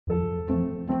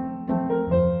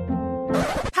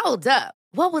Hold up.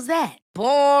 What was that?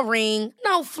 Boring.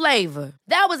 No flavor.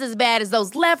 That was as bad as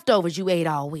those leftovers you ate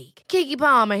all week. Keke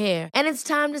Palmer here, and it's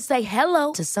time to say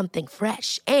hello to something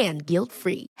fresh and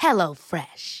guilt-free. Hello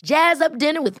Fresh. Jazz up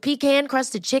dinner with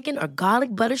pecan-crusted chicken or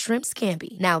garlic butter shrimp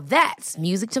scampi. Now that's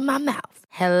music to my mouth.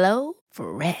 Hello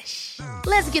Fresh.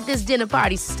 Let's get this dinner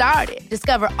party started.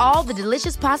 Discover all the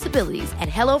delicious possibilities at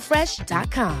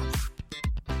hellofresh.com.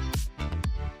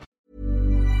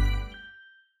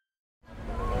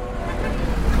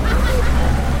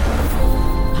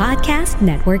 Podcast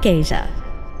Network Asia.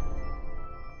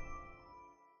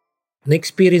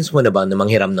 Na-experience mo na ba na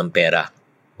manghiram ng pera?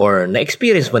 Or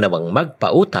na-experience mo na bang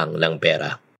magpautang ng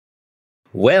pera?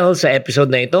 Well, sa episode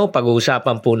na ito,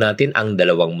 pag-uusapan po natin ang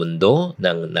dalawang mundo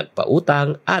ng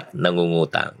nagpautang at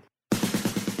nangungutang.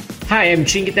 Hi, I'm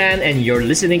Chinkitan and you're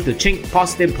listening to Chink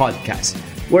Positive Podcast,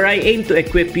 where I aim to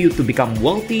equip you to become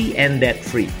wealthy and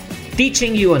debt-free,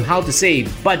 teaching you on how to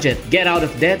save, budget, get out of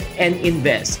debt, and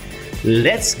invest.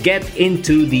 Let's get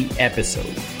into the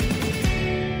episode.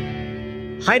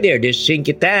 Hi there, this is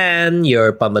Chinkitan,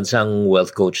 your pambansang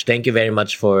wealth coach. Thank you very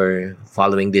much for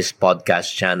following this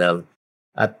podcast channel.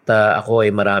 At ako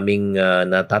ay maraming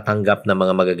natatanggap na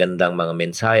mga magagandang mga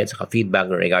mensahe at saka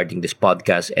feedback regarding this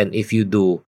podcast. And if you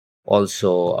do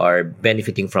also are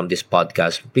benefiting from this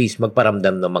podcast, please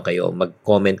magparamdam naman kayo,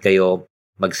 mag-comment kayo,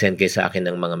 mag-send kayo sa akin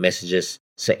ng mga messages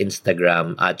sa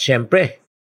Instagram. At syempre,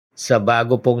 sa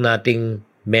bago pong nating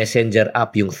messenger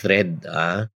app, yung Thread.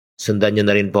 Sundan nyo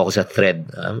na rin po ako sa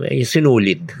Thread. May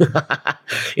sinulid.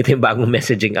 Ito yung bagong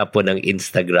messaging app po ng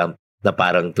Instagram na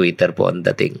parang Twitter po ang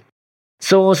dating.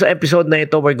 So, sa episode na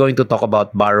ito, we're going to talk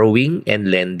about borrowing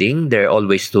and lending. There are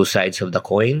always two sides of the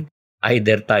coin.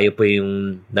 Either tayo po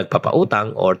yung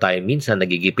nagpapautang or tayo minsan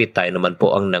nagigipit, tayo naman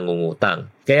po ang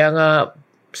nangungutang. Kaya nga,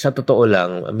 sa totoo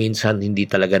lang, minsan hindi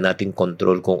talaga natin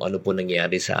control kung ano po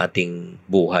nangyayari sa ating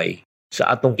buhay. Sa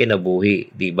atong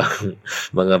kinabuhi, di ba?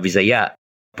 Mga Bisaya,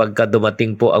 pagka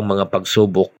dumating po ang mga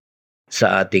pagsubok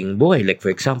sa ating buhay, like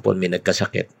for example, may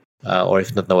nagkasakit, or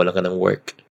if not, nawalan ka ng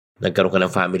work, nagkaroon ka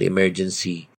ng family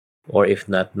emergency, or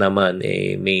if not naman,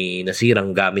 may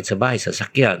nasirang gamit sa bahay,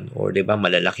 sasakyan, or di ba,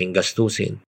 malalaking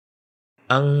gastusin.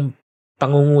 Ang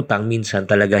pangungutang minsan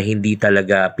talaga hindi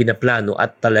talaga pinaplano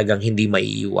at talagang hindi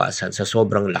maiiwasan sa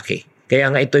sobrang laki. Kaya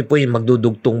nga ito po yung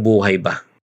magdudugtong buhay ba?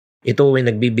 Ito ay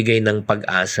nagbibigay ng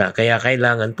pag-asa. Kaya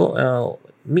kailangan po,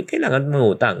 kailangan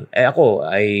mangutang. Ako,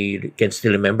 I can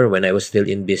still remember when I was still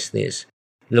in business.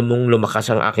 Lumakas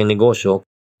ang aking negosyo,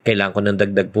 kailangan ko ng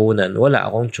dagdag puhunan. Wala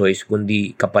akong choice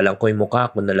kundi kapalang ko yung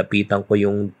mukha ko, nalapitan ko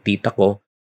yung tita ko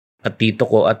at tito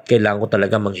ko at kailangan ko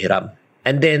talaga manghiram.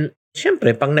 And then,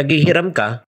 siyempre, pag naghihiram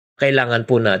ka, kailangan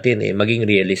po natin maging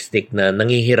realistic na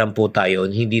nanghihiram po tayo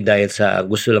hindi dahil sa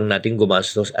gusto lang natin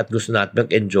gumastos at gusto natin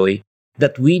mag-enjoy,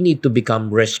 that we need to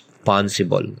become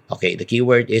responsible. Okay, the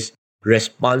keyword is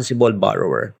responsible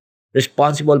borrower.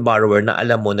 Responsible borrower na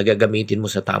alam mo na gagamitin mo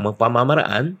sa tamang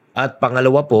pamamaraan. At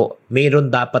pangalawa po,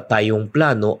 mayroon dapat tayong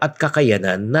plano at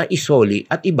kakayanan na isoli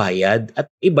at ibayad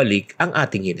at ibalik ang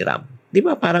ating hiniram. Di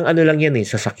ba parang ano lang yan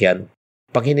sasakyan?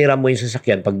 Pag hiniram mo yung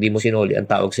sasakyan, pag di mo sinoli, ang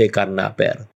tawag sa'yo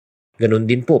carnapper. Ganun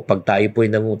din po, pag tayo po ay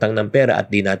nangutang ng pera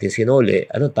at di natin sinoli,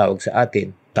 ano tawag sa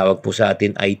atin? Tawag po sa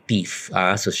atin ay thief,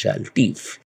 social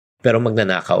thief. Pero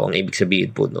magnanakaw ang ibig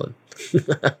sabihin po nun.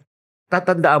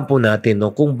 Tatandaan po natin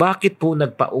kung bakit po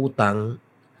nagpautang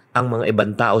ang mga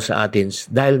ibang tao sa atin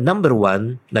dahil number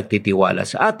 1, nagtitiwala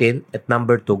sa atin at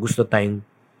number 2, gusto tayong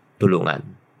tulungan.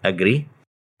 Agree?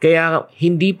 Kaya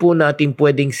hindi po natin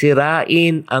pwedeng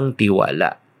sirain ang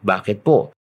tiwala. Bakit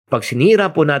po? Pag sinira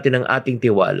po natin ang ating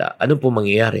tiwala, ano po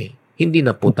mangyayari? Hindi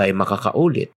na po tayo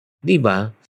makakaulit. Di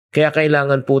ba? Kaya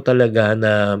kailangan po talaga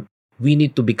na we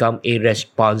need to become a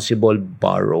responsible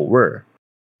borrower.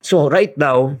 So right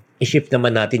now, i-shift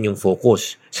naman natin yung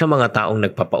focus sa mga taong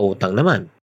nagpapautang naman.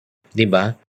 Di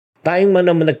ba? Tayong man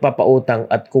naman nagpapautang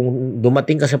at kung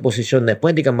dumating ka sa posisyon na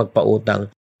pwede kang magpautang,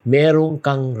 meron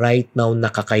kang right now na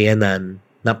kakayanan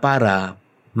na para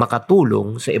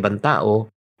makatulong sa ibang tao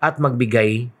at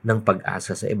magbigay ng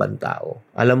pag-asa sa ibang tao.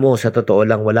 Alam mo, sa totoo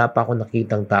lang, wala pa akong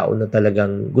nakitang tao na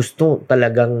talagang gusto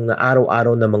talagang na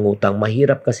araw-araw na mangutang.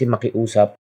 Mahirap kasi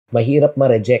makiusap, mahirap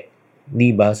ma-reject, di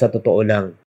ba? Sa totoo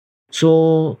lang.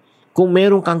 So, kung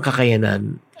meron kang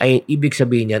kakayanan, ay ibig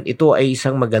sabihin yan, ito ay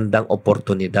isang magandang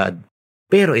oportunidad.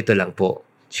 Pero ito lang po,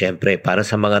 syempre, para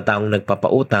sa mga taong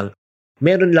nagpapautang,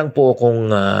 meron lang po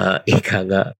akong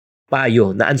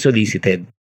payo na unsolicited.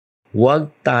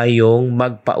 Huwag tayong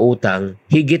magpautang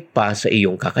higit pa sa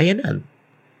iyong kakayanan.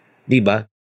 Di ba?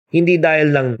 Hindi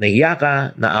dahil lang nahiya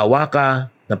ka, naawa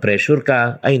ka, na-pressure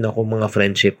ka, ay naku mga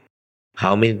friendship,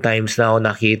 How many times na ako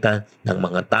nakita ng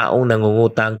mga taong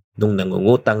nangungutang, nung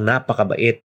nangungutang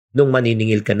napakabait, nung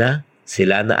maniningil ka na,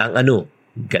 sila na ang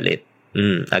galit.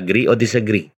 Agree o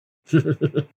disagree?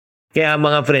 Kaya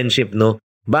mga friendship,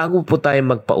 bago po tayo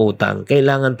magpautang,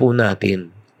 kailangan po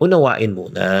natin unawain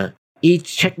muna.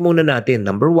 I-check muna natin,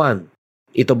 number 1,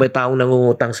 ito ba taong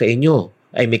nangungutang sa inyo?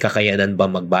 Ay may kakayanan ba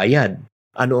magbayad?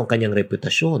 Ano ang kanyang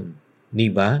reputasyon?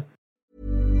 Di ba?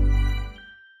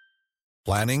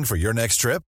 Planning for your next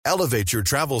trip? Elevate your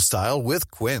travel style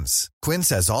with Quince. Quince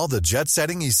has all the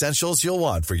jet-setting essentials you'll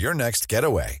want for your next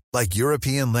getaway, like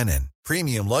European linen,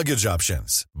 premium luggage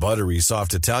options, buttery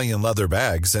soft Italian leather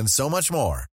bags, and so much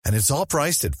more. And it's all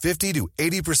priced at 50 to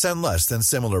 80% less than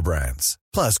similar brands.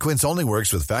 Plus, Quince only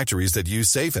works with factories that use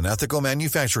safe and ethical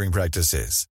manufacturing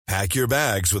practices. Pack your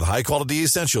bags with high-quality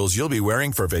essentials you'll be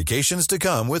wearing for vacations to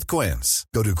come with Quince.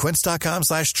 Go to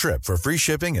quince.com/trip for free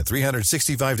shipping and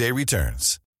 365-day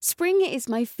returns. Spring is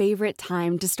my favorite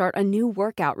time to start a new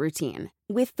workout routine.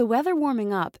 With the weather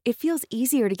warming up, it feels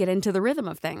easier to get into the rhythm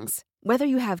of things. Whether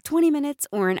you have 20 minutes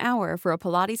or an hour for a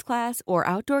Pilates class or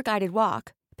outdoor guided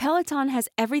walk, Peloton has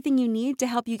everything you need to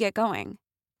help you get going.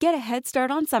 Get a head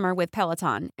start on summer with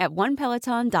Peloton at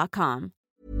onepeloton.com.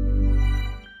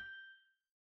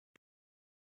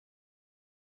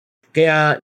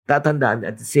 Kaya tatandaan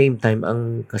at the same time,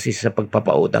 kasi sa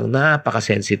pagpapautang,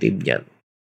 napaka-sensitive niyan.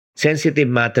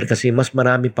 Sensitive matter kasi mas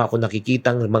marami pa ako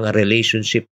nakikitang mga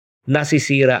relationship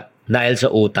nasisira dahil sa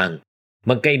utang.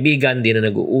 Magkaibigan, di na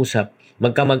nag-uusap.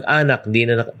 Magkamag-anak, di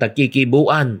na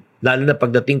nagkikibuan. Lalo na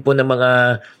pagdating po ng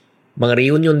mga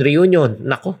reunion.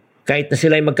 Nako, kahit na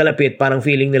sila ay magkalapit, parang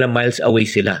feeling nila miles away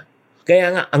sila. Kaya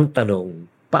nga ang tanong,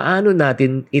 paano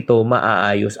natin ito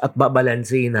maaayos at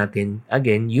babalansehin natin,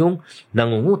 again, yung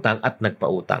nangungutang at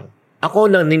nagpautang? Ako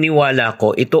naniniwala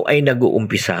ko, ito ay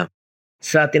nag-uumpisa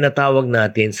sa tinatawag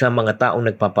natin sa mga taong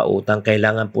nagpapautang.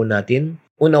 Kailangan po natin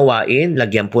unawain,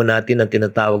 lagyan po natin ang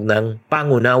tinatawag ng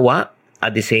pangunawa.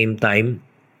 At the same time,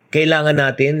 kailangan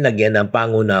natin lagyan ng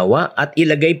pangunawa at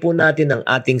ilagay po natin ang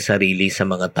ating sarili sa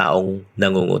mga taong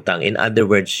nangungutang. In other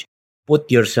words, put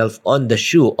yourself on the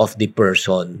shoe of the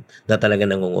person na talaga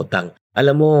nangungutang.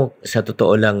 Alam mo, sa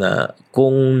totoo lang,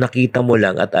 kung nakita mo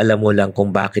lang at alam mo lang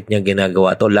kung bakit niya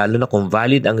ginagawa to, lalo na kung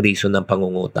valid ang reason ng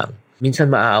pangungutang,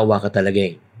 minsan maaawa ka talaga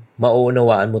eh.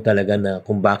 Mauunawaan mo talaga na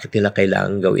kung bakit nila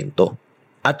kailangan gawin to.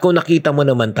 At kung nakita mo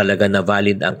naman talaga na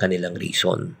valid ang kanilang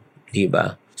reason, di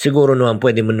ba? Siguro naman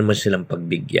pwede mo naman silang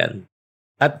pagbigyan.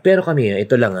 At pero kami,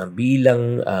 ito lang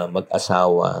bilang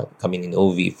mag-asawa kami ni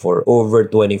Novi for over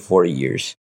 24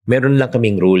 years, meron lang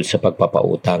kaming rule sa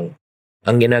pagpapautang.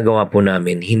 Ang ginagawa po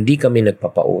namin, hindi kami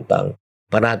nagpapautang,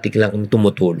 parating lang kami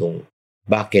tumutulong.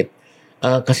 Bakit?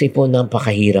 Kasi po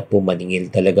napakahirap po maningil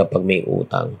talaga pag may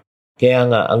utang. Kaya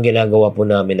nga, ang ginagawa po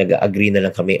namin, nag-agree na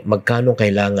lang kami magkano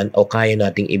kailangan o kaya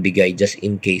nating ibigay just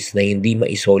in case na hindi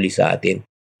maisoli sa atin,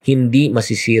 hindi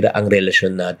masisira ang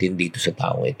relasyon natin dito sa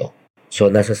taong ito. So,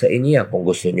 nasa sa inyo yan kung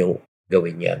gusto nyo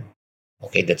gawin yan.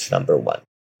 Okay, that's number 1.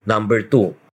 Number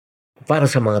 2, para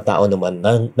sa mga tao naman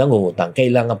nangungutang,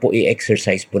 kailangan po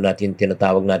i-exercise po natin,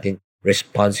 tinatawag natin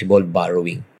responsible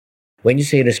borrowing. When you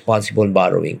say responsible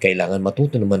borrowing, kailangan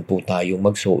matuto naman po tayong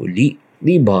magsuuli.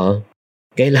 Di ba?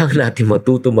 Kailangan natin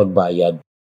matuto magbayad.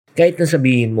 Kahit na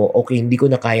sabihin mo, okay, hindi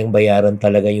ko na kayang bayaran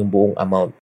talaga yung buong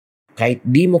amount. Kahit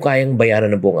di mo kayang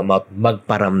bayaran ng buong amount,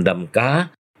 magparamdam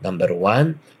ka, number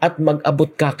 1, at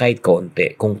mag-abot ka kahit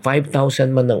konti. Kung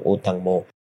 5,000 man ang utang mo,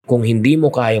 kung hindi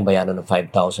mo kayang bayaran ng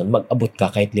 5,000, mag-abot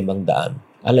ka kahit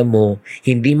 500. Alam mo,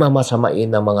 hindi mamasamain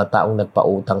ng mga taong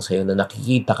nagpautang sa'yo na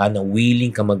nakikita ka na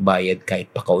willing ka magbayad kahit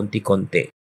pa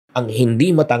kaunti-konti. Ang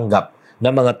hindi matanggap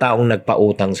ng mga taong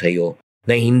nagpautang sa'yo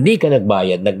na hindi ka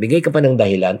nagbayad, nagbigay ka pa ng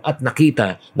dahilan at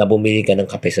nakita na bumili ka ng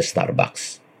kape sa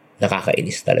Starbucks.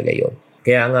 Nakakainis talaga yon.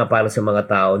 Kaya nga para sa mga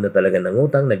tao na talaga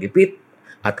nangutang, nagipit,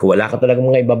 at kung wala ka talaga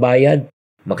mga ibabayad,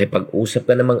 makipag-usap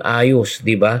ka namang ayos,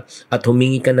 di ba? At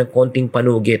humingi ka ng konting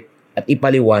panugit at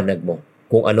ipaliwanag mo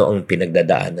kung ano ang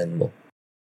pinagdadaanan mo.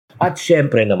 At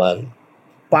syempre naman,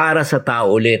 para sa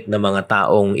tao ulit na mga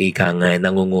taong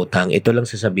nangungutang, ito lang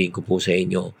sasabihin ko po sa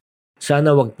inyo,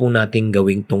 sana wag po nating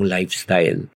gawing tong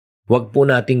lifestyle. Wag po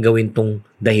nating gawin tong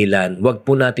dahilan. Wag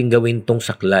po nating gawin tong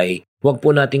saklay. Wag po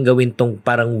nating gawin tong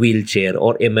parang wheelchair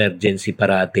or emergency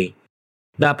parate.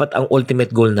 Dapat ang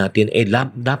ultimate goal natin ay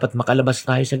dapat makalabas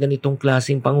tayo sa ganitong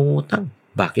klaseng pangungutang.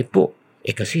 Bakit po?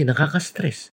 Kasi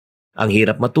nakaka-stress. Ang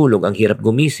hirap matulog, ang hirap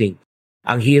gumising.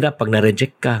 Ang hirap pag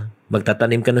na-reject ka.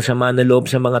 Magtatanim ka na sama na loob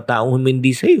sa mga taong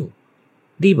humindi sa'yo.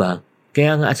 Di ba?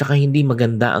 Kaya nga at saka hindi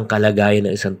maganda ang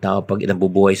kalagayan ng isang tao pag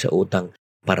nabubuhay sa utang.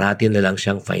 Parati na lang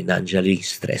siyang financially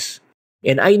stressed.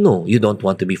 And I know you don't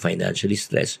want to be financially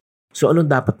stressed. So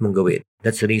anong dapat mong gawin?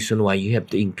 That's the reason why you have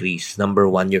to increase, number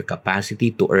 1, your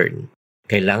capacity to earn.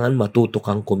 Kailangan matuto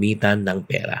kang kumita ng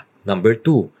pera. Number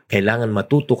 2, kailangan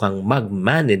matuto kang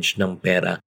mag-manage ng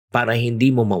pera para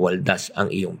hindi mo mawaldas ang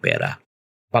iyong pera.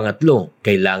 Pangatlo,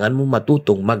 kailangan mo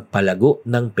matutong magpalago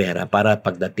ng pera para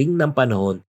pagdating ng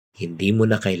panahon, hindi mo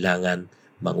na kailangan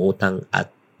mangutang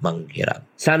at manghirap.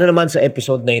 Sana naman sa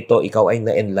episode na ito, ikaw ay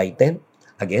na-enlighten.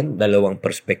 Again, 2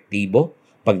 perspektibo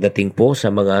pagdating po sa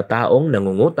mga taong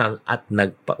nangungutang at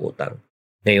nagpautang.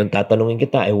 Ngayon, tatanungin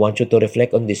kita, I want you to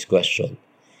reflect on this question.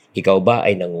 Ikaw ba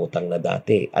ay nangutang na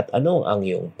dati at ano ang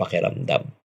iyong pakiramdam?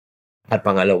 At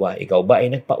pangalawa, ikaw ba ay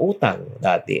nagpautang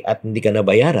dati at hindi ka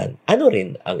nabayaran? Ano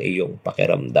rin ang iyong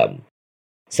pakiramdam?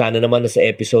 Sana naman sa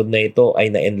episode na ito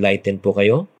ay na-enlighten po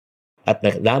kayo at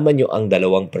nalaman nyo ang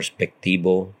 2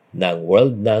 perspektibo ng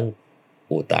world ng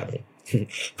utang.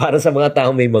 Para sa mga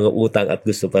taong may mga utang at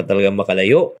gusto pa talagang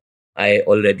makalayo, I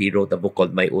already wrote a book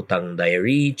called My Utang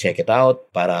Diary. Check it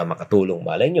out para makatulong.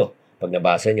 Malay nyo, pag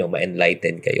nabasa nyo,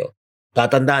 ma-enlighten kayo.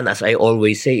 Tatandaan, as I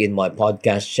always say in my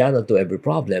podcast channel, to every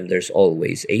problem, there's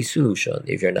always a solution.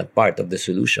 If you're not part of the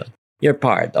solution, you're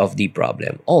part of the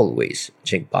problem. Always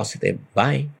think positive.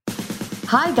 Bye.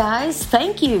 Hi, guys.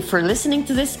 Thank you for listening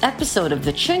to this episode of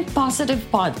the Chink Positive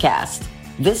Podcast.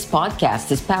 This podcast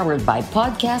is powered by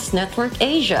Podcast Network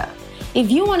Asia.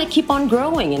 If you want to keep on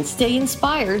growing and stay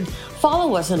inspired,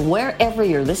 follow us on wherever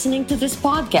you're listening to this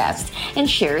podcast and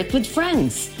share it with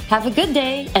friends. Have a good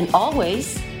day and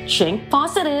always Chink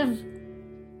Positive.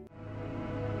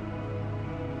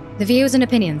 The views and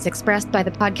opinions expressed by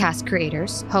the podcast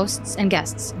creators, hosts, and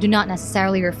guests do not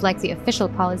necessarily reflect the official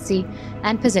policy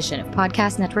and position of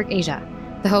Podcast Network Asia,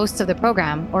 the hosts of the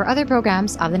program, or other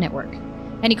programs of the network.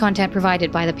 Any content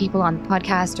provided by the people on the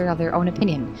podcast are of their own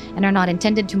opinion and are not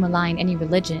intended to malign any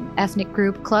religion, ethnic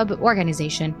group, club,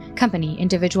 organization, company,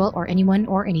 individual, or anyone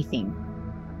or anything.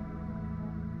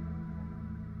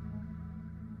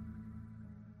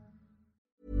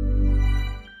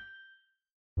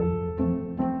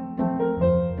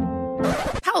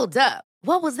 Hold up.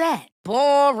 What was that?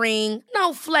 Boring.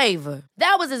 No flavor.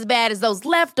 That was as bad as those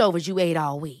leftovers you ate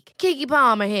all week. Keke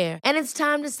Palmer here, and it's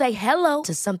time to say hello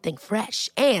to something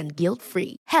fresh and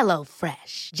guilt-free. Hello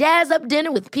Fresh. Jazz up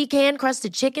dinner with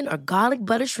pecan-crusted chicken or garlic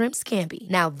butter shrimp scampi.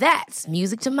 Now that's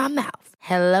music to my mouth.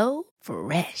 Hello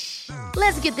Fresh.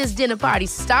 Let's get this dinner party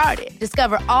started.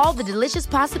 Discover all the delicious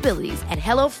possibilities at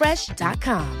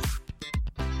HelloFresh.com.